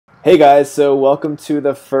Hey guys, so welcome to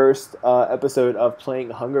the first episode of playing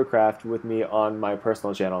Hungercraft with me on my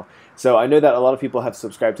personal channel. So I know that a lot of people have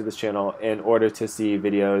subscribed to this channel in order to see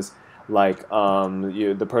videos like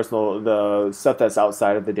the stuff that's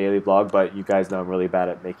outside of the daily vlog, but you guys know I'm really bad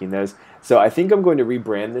at making those. So I think I'm going to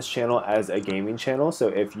rebrand this channel as a gaming channel. So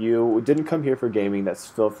if you didn't come here for gaming,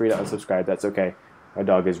 feel free to unsubscribe. That's okay. My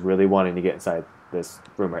dog is really wanting to get inside this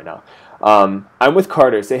room right now. I'm with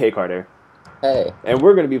Carter. Say hey, Carter. Hey. And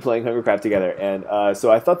we're going to be playing Hungercraft together. And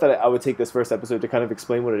so I thought that I would take this first episode to kind of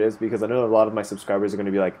explain what it is, because I know a lot of my subscribers are going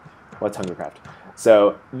to be like, what's Hungercraft?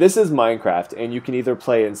 So this is Minecraft, and you can either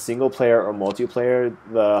play in single player or multiplayer.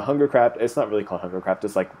 The Hungercraft, it's not really called Hungercraft,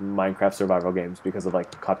 it's like Minecraft survival games because of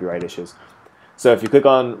like copyright issues. So if you click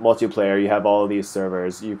on multiplayer, you have all of these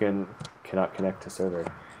servers. You cannot connect to server,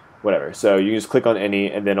 whatever. So you just click on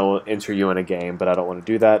any, and then it'll enter you in a game, but I don't want to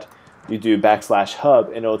do that. You do /hub,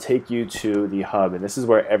 and it'll take you to the hub, and this is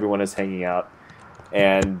where everyone is hanging out.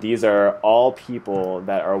 And these are all people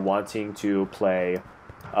that are wanting to play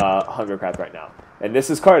Hungercraft right now. And this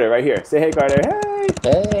is Carter right here. Say hey, Carter. Hey.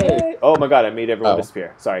 Hey. Oh my God, I made everyone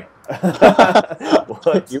disappear. Sorry.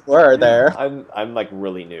 You were there. I'm like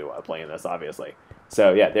really new at playing this, obviously.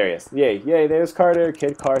 So yeah, there he is. Yay, yay. There's Carter.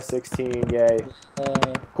 Kid Car 16. Yay.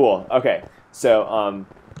 Hey. Cool. Okay. So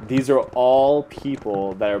these are all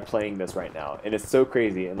people that are playing this right now, and it's so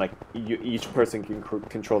crazy. And like each person can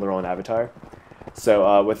control their own avatar.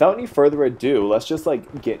 So without any further ado, let's just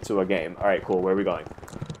like get to a game. All right, cool. Where are we going?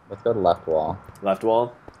 Let's go to left wall. Left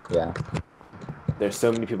wall. Yeah. There's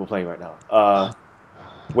so many people playing right now.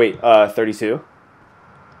 Wait, 32.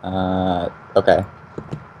 Okay.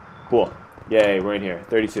 Cool. Yay, we're in here.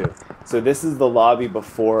 32. So this is the lobby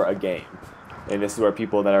before a game. And this is where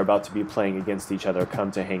people that are about to be playing against each other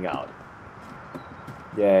come to hang out.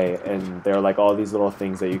 Yay, and there are like all these little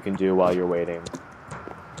things that you can do while you're waiting.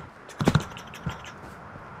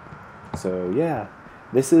 So yeah,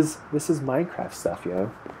 this is Minecraft stuff,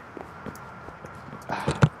 yo.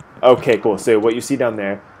 Okay, cool. So what you see down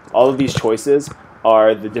there, all of these choices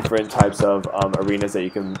are the different types of arenas that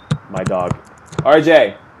you can... My dog.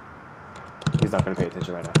 RJ! He's not going to pay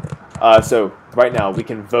attention right now. So right now we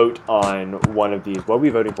can vote on one of these. What are we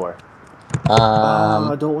voting for?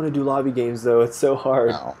 I don't want to do lobby games though. It's so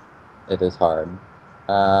hard. No, it is hard.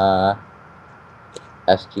 SG5.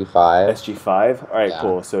 SG5. All right, Yeah.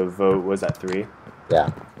 cool. So vote was that 3? Yeah.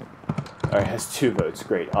 All right, has 2 votes.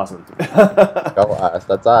 Great, awesome. Go us.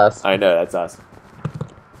 That's us. I know, that's us.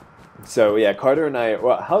 So yeah, Carter and I.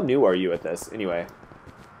 Well, how new are you at this anyway?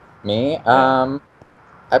 Me?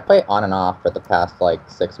 I play on and off for the past like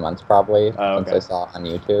 6 months probably, Oh, since I saw it on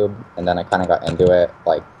YouTube, and then I kind of got into it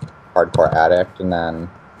like hardcore addict, and then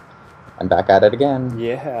I'm back at it again.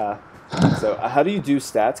 Yeah. So how do you do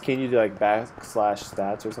stats? Can you do like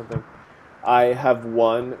 /stats or something? I have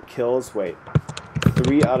 1 kills. Wait,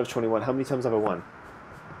 3 out of 21. How many times have I won?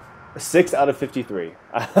 6 out of 53.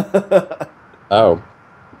 Oh,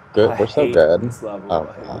 good. We're so good. This level. Oh,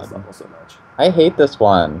 I hate this God. level so much. I hate this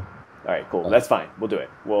one. All right, cool. That's fine. We'll do it.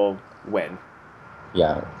 We'll win.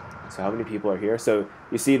 Yeah. So how many people are here? So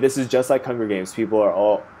you see, this is just like Hunger Games. People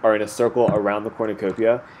are in a circle around the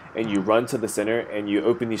cornucopia, and you run to the center, and you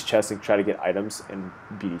open these chests and try to get items and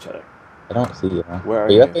beat each other. I don't see you. Where are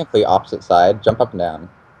you? you? Have to the opposite side. Jump up and down.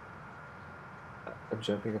 I'm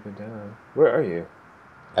jumping up and down. Where are you?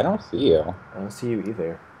 I don't see you. I don't see you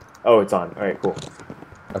either. Oh, it's on. All right, cool.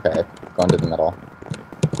 Okay, going to the middle.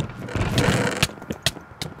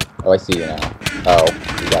 Oh, I see you now. Oh,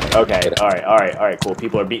 you got it. Okay. All right. Cool.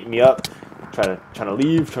 People are beating me up. Trying to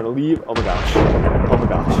leave. Oh my gosh. Oh my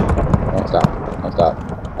gosh. Don't stop. Don't stop.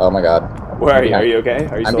 Oh my God. Where are you? Are you okay?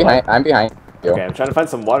 Are you I'm still behind. alive? I'm behind you. Okay, I'm trying to find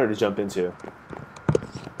some water to jump into.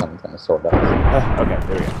 Someone's gonna sort us. Okay,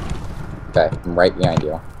 there we go. Okay, I'm right behind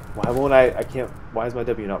you. Why won't I can't, why is my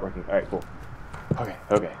W not working? Alright, cool. Okay.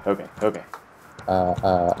 Okay.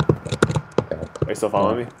 Are you still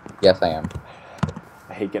following me? Yes, I am.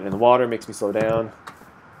 I hate getting in the water, makes me slow down.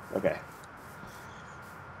 Okay.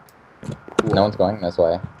 Cool. No one's going this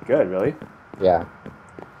way. Good, really? Yeah.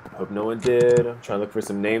 Hope no one did. I'm trying to look for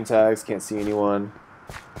some name tags, can't see anyone.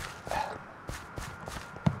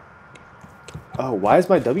 Oh, why is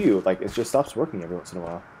my W, like, it just stops working every once in a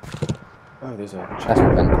while. Oh, there's a That's chest.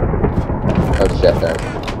 Oh shit, there.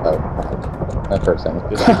 Oh, that person.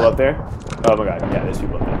 There's people up there? Oh my God, yeah, there's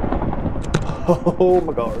people up there. Oh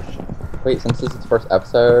my gosh. Wait, since this is the first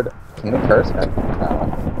episode, can we curse? No.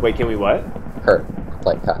 Wait, can we what? Curse.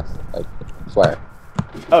 Like cuss. Like, swear.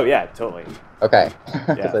 Oh yeah, totally. Okay.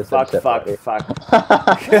 Yeah, fuck.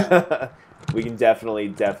 We can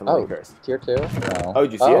definitely Oh, curse. tier 2? No. Oh,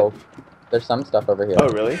 did you see it? There's some stuff over here. Oh,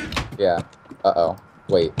 really? Yeah. Uh-oh.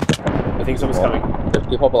 Wait. I think someone's coming. There's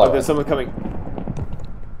people below. Oh, there's someone coming.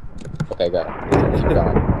 Okay, good. Keep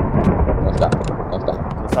going. Don't stop. Don't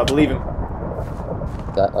stop. Don't stop believing.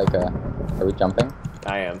 Is that like a... Are we jumping?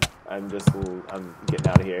 I am. I'm getting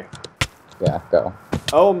out of here. Yeah, go.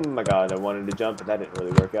 Oh my god, I wanted to jump, but that didn't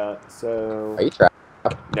really work out, so... Are you trapped?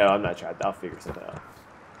 No, I'm not trapped. I'll figure something out.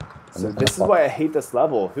 So this is why I hate this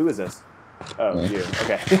level. Who is this? Oh, Me. you.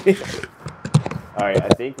 Okay. Alright, I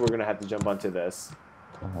think we're gonna have to jump onto this.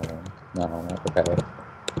 No, okay. There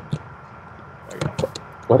we go.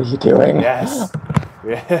 What are you doing? Yes!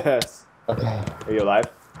 Yes! Okay. Are you alive?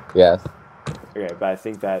 Yes. Okay, but I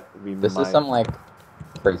think that we This might... is some, like,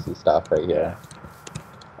 crazy stuff right here. Yeah.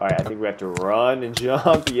 Alright, I think we have to run and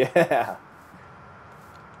jump. Yeah!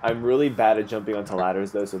 I'm really bad at jumping onto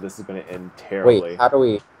ladders, though, so this is going to end terribly. Wait, how do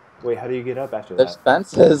we... Wait, how do you get up after There's that?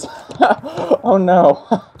 fences. Oh, no.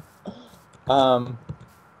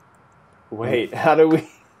 Wait, how do we...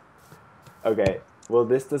 Okay, well,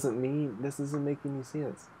 this doesn't make any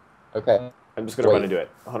sense. Okay. I'm just going to run into it.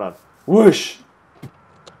 Hold on. Whoosh!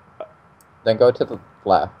 Then go to the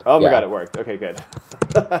left. Oh my Yeah. god, it worked. Okay, good.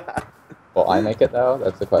 Will I make it, though?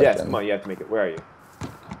 That's the question. Yes, come on, you have to make it. Where are you?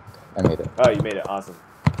 I made it. Oh, you made it. Awesome.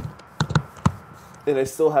 And I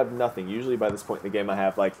still have nothing. Usually by this point in the game, I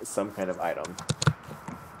have, like, some kind of item.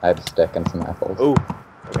 I have a stick and some apples. Oh,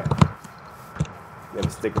 okay. You have a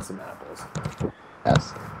stick and some apples.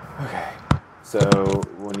 Yes. Okay. So,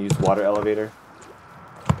 want to use water elevator?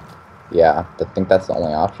 Yeah, I think that's the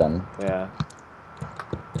only option. Yeah.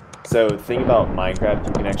 So, the thing about Minecraft,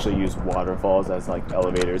 you can actually use waterfalls as, like,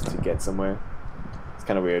 elevators to get somewhere. It's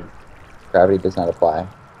kind of weird. Gravity does not apply.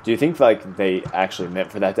 Do you think, like, they actually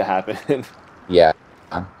meant for that to happen? Yeah.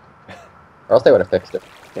 Or else they would have fixed it.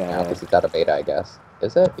 Yeah. Because it's out of beta, I guess.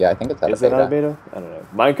 Is it? Yeah, I think it's out of Is beta. it out of beta? I don't know.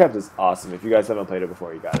 Minecraft is awesome. If you guys haven't played it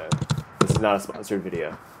before, you gotta. This is not a sponsored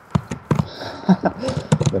video.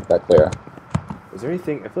 Make that clear. Is there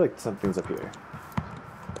anything? I feel like something's up here.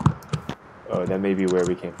 Oh, that may be where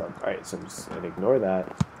we came from. Alright, so I'm just gonna ignore that.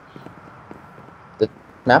 The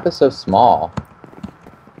map is so small.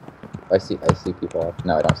 I see people.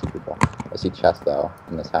 No, I don't see people. I see chests, though,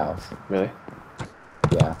 in this house. Really?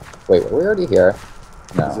 Yeah. Wait, were we already here?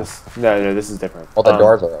 No. Is this? No, this is different. Well, the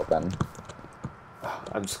doors are open.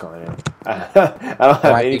 I'm just going in. I don't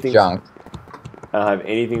have anything. Junked. I don't have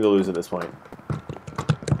anything to lose at this point.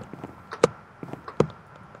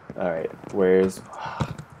 Alright, where's...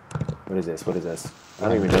 What is this? What is this? I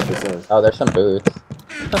don't even know what this is. Oh, there's some boots.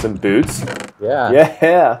 Some boots? Yeah.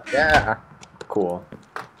 Yeah! Yeah. Cool.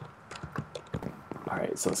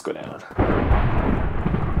 Alright, so let's go down.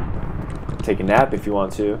 Take a nap if you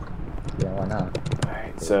want to. Yeah, why not?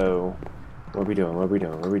 Alright, so... What are we doing? What are we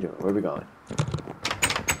doing? What are we doing? Where are we going?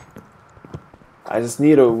 I just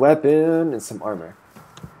need a weapon and some armor.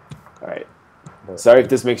 Alright. Sorry if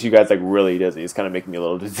this makes you guys, like, really dizzy. It's kind of making me a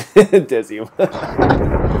little dizzy. Where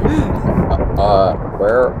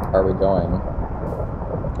are we going?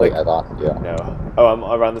 Wait, I lost you. No. Oh, I'm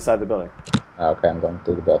around the side of the building. Okay, I'm going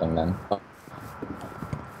through the building then.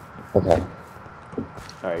 Okay.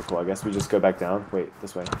 Alright, cool. I guess we just go back down. Wait,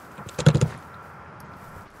 this way.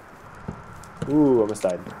 Ooh, almost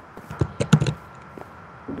died.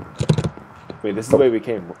 Wait, this is the way we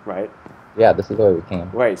came, right? Yeah, this is the way we came.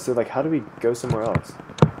 Right, so, like, how do we go somewhere else?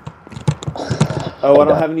 Oh, I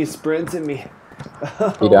don't have any sprints in me.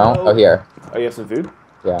 You don't? No. Oh, here. Oh, you have some food?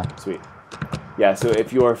 Yeah. Sweet. Yeah, so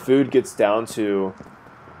if your food gets down to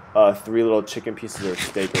 3 little chicken pieces or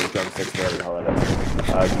steak or drumsticks, whatever the hell it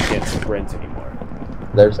is, you can't sprint anymore.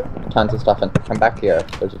 There's tons of stuff, and come back here.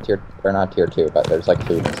 There's a tier, or not tier 2, but there's like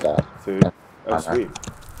food and stuff. Food? And Oh, armor. sweet.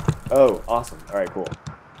 Oh, awesome. Alright, cool.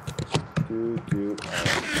 Alright,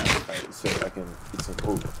 so I can eat some,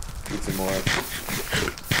 eat some more.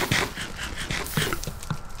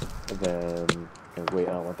 And then, okay, wait,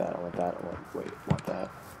 I don't want that, I want that, I want that.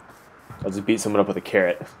 I'll just beat someone up with a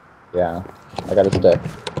carrot. Yeah. I got a stick.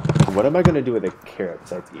 What am I going to do with a carrot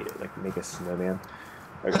besides eat it? Like, make a snowman?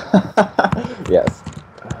 Okay. Yes.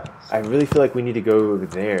 I really feel like we need to go over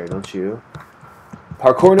there, don't you?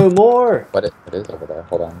 Parkour no more! What it is over there?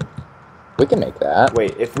 Hold on. We can make that.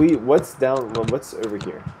 Wait, if we... What's down... Well, what's over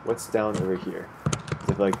here? What's down over here? I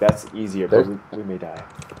feel like that's easier, but we may die.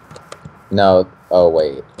 No. Oh,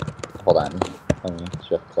 wait. Hold on. Let me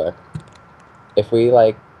shift click. If we,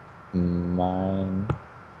 like, mine...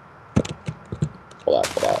 Hold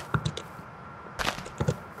up.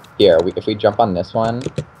 Here, if we jump on this one,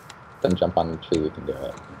 then jump on the tree, we can do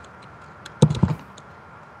it.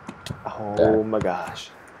 Oh There. my gosh.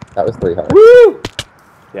 That was 3 hearts. Woo!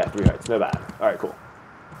 Yeah, 3 hearts. No bad. Alright, cool.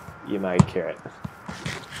 Eat my carrot.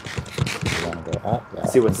 You wanna go up? Yeah,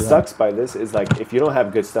 See, what if you sucks by this is, like, if you don't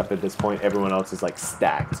have good stuff at this point, everyone else is, like,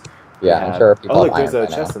 stacked. Yeah, I'm sure people Oh, look, have there's a iron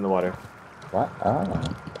by chest now. in the water. What? Oh,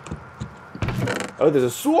 Oh, there's a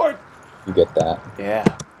sword! you get that. Yeah.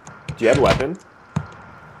 Do you have a weapon?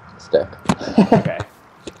 Stick. Okay.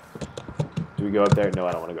 Do we go up there? No,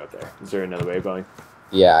 I don't want to go up there. Is there another way of going?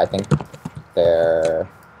 Yeah, I think they're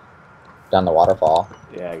down the waterfall.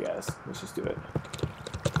 Yeah, I guess. Let's just do it.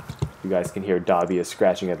 You guys can hear Dobby is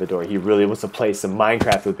scratching at the door. He really wants to play some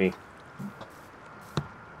Minecraft with me.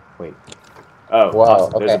 Wait. Oh, Whoa,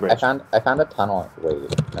 awesome. There's a okay, bridge. I found a tunnel. Wait,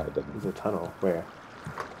 no, I didn't. There's a tunnel. Where?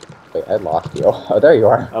 Wait, I lost you. Oh, there you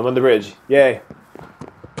are. I'm on the bridge. Yay.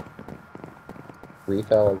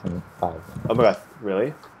 Refill is in 5 minutes. Oh my god.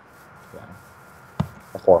 Really? Yeah.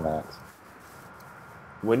 Or 4 minutes.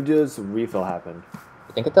 When does refill happen?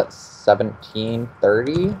 I think it's at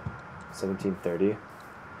 17:30. 17:30.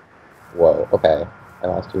 Whoa, okay. I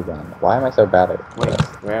lost you again. Why am I so bad at Wait, this?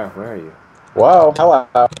 where are you? Whoa, hello.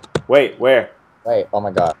 Wait, where? Wait, oh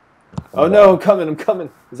my god. Oh no, I'm coming.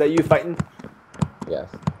 Is that you fighting? Yes.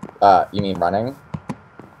 You mean running?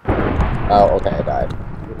 Oh, okay, I died.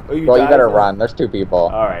 Oh, you Well, you died? better run. There's 2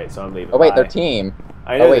 people. Alright, so I'm leaving. Oh, wait, Bye. they're team.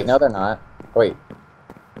 I know Oh, wait, this. no, they're not. Oh, wait.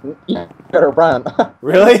 You better run.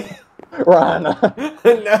 Really? Run.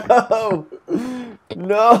 No!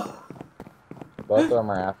 No! Both of them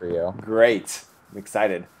are after you. Great. I'm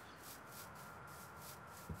excited.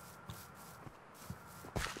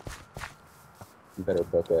 You better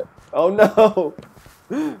book it. Oh no!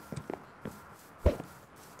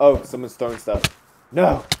 Oh, someone's throwing stuff.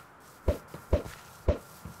 No!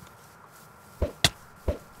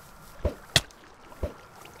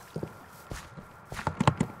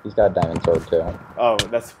 He's got a diamond sword, too. Oh,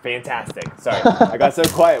 that's fantastic. Sorry. I got so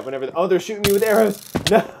quiet whenever... Oh, they're shooting me with arrows!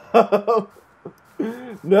 No!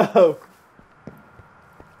 No!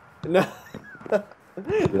 No!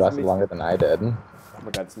 You lasted longer than I did. Oh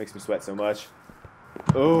my god, this makes me sweat so much.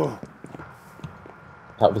 Oh!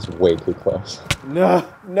 That was way too close. No!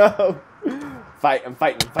 No! I'm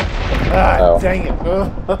fighting. Ah, Oh. dang it!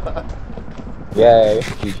 Oh. Yay,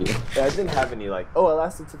 GG. Yeah, I didn't have any, like... Oh, I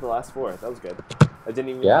lasted to the last 4. That was good. I didn't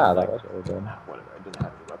even... Yeah, have, that like, was really good. whatever. I didn't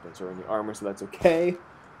have any weapons or any armor, so that's okay.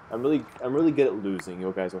 I'm really good at losing.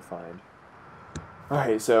 You guys will find.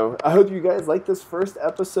 Alright, so I hope you guys like this first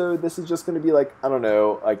episode. This is just going to be like, I don't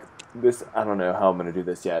know, like this, I don't know how I'm going to do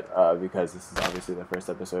this yet, because this is obviously the first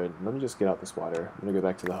episode. Let me just get out this water. I'm going to go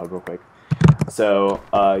back to the hub real quick. So,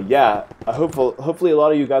 yeah, hopefully a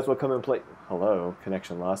lot of you guys will come and play. Hello,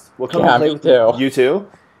 connection lost. We'll come and play me with too. you too?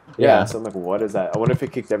 Yeah. So I'm like, what is that? I wonder if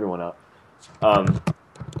it kicked everyone out.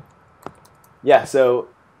 Yeah, so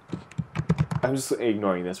I'm just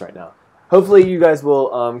ignoring this right now. Hopefully you guys will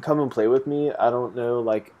come and play with me. I don't know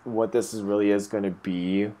like what this really is going to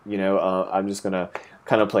be. You know, I'm just going to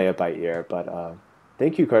kind of play it by ear. But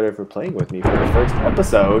thank you, Carter, for playing with me for the first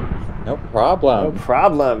episode. No problem. No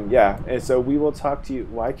problem. Yeah, and so we will talk to you.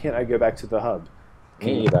 Why can't I go back to the hub?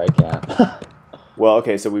 Me either, I can't. Well,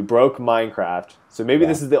 okay, so we broke Minecraft. So maybe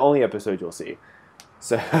this is the only episode you'll see.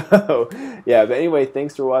 So, yeah, but anyway,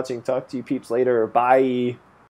 thanks for watching. Talk to you peeps later. Bye.